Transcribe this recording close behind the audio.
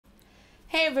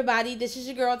Hey everybody, this is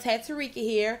your girl TattooRika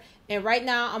here, and right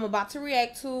now I'm about to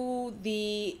react to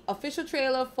the official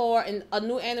trailer for a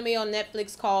new anime on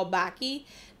Netflix called Baki.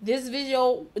 This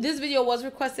video was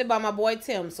requested by my boy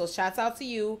Tim, so shouts out to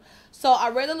you. So I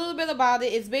read a little bit about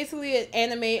it. It's basically an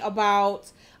anime about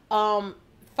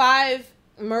 5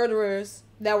 murderers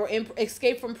that were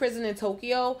escaped from prison in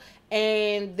Tokyo,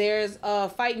 and there's a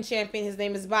fighting champion. His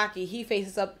name is Baki. He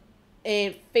faces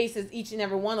each and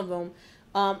every one of them.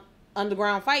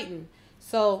 Underground fighting.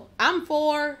 So I'm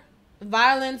for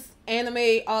violence,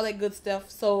 anime, all that good stuff.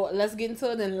 So let's get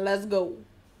into it and let's go.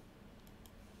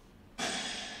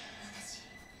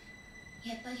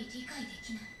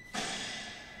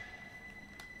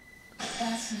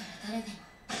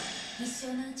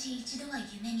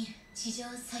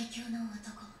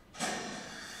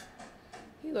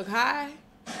 He look high.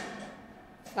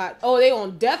 Oh, they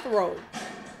on death row.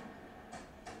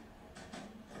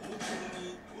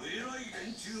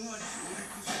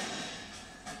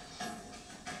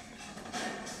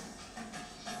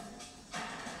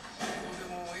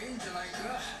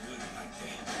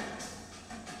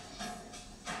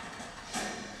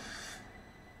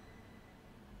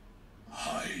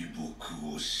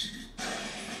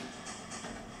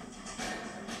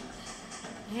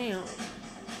 Damn.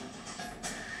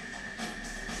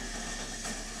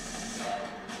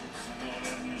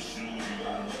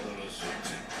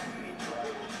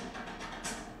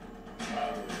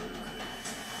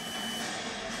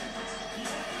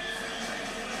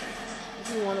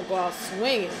 You want to go out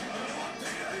swinging.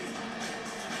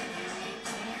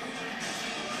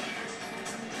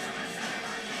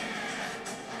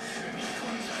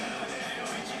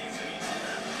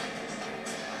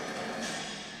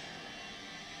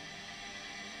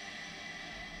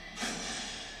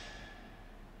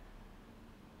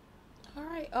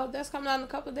 Alright, oh, that's coming out in a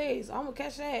couple of days. I'm gonna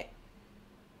catch that.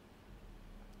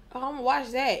 Oh, I'm gonna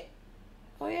watch that.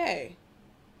 Oh, yeah.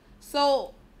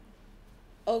 So,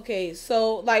 okay,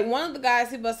 so, like, one of the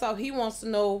guys he busts out, he wants to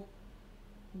know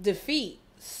defeat.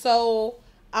 So,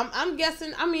 I'm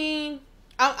guessing, I mean,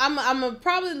 I'm gonna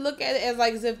probably look at it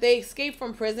as if they escape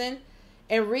from prison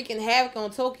and wreaking havoc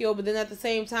on Tokyo, but then at the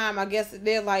same time, I guess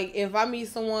they're like, if I meet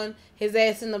someone, his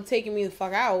ass end up taking me the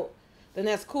fuck out, then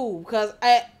that's cool. Because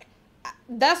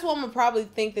that's what I'm gonna probably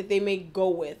think that they may go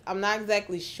with. I'm not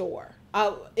exactly sure.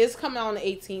 It's coming out on the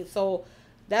 18th, so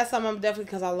that's something I'm definitely,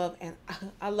 because I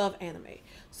love anime,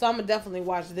 so I'm gonna definitely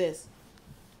watch this.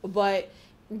 But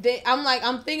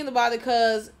I'm thinking about it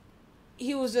because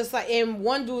he was just like, and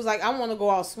one dude's like, I want to go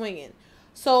out swinging.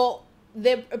 So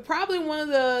they probably, one of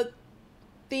the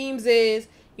themes is,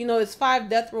 it's 5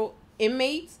 death row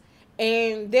inmates.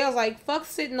 And they was like, fuck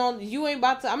sitting on,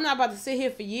 I'm not about to sit here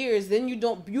for years. Then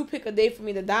you pick a day for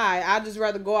me to die. I'd just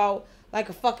rather go out like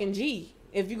a fucking G.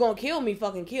 If you're going to kill me,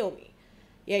 fucking kill me.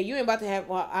 Yeah, you ain't about to have,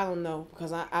 well, I don't know.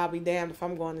 Because I'll be damned if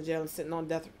I'm going to jail and sitting on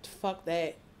death. Fuck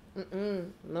that.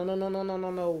 No.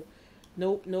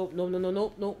 Nope.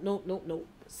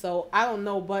 So, I don't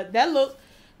know. But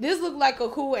this looked like a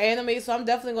cool anime. So, I'm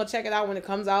definitely going to check it out when it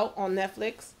comes out on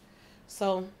Netflix.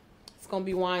 So, it's going to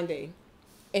be wine day.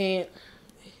 And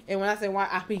when I say wine,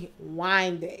 I mean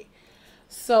wine day.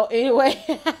 So anyway,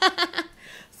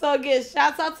 so again,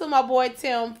 shouts out to my boy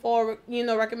Tim for,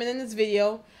 recommending this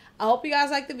video. I hope you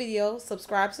guys like the video.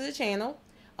 Subscribe to the channel.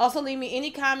 Also, leave me any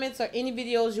comments or any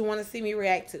videos you want to see me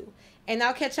react to. And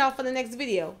I'll catch y'all for the next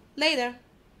video. Later.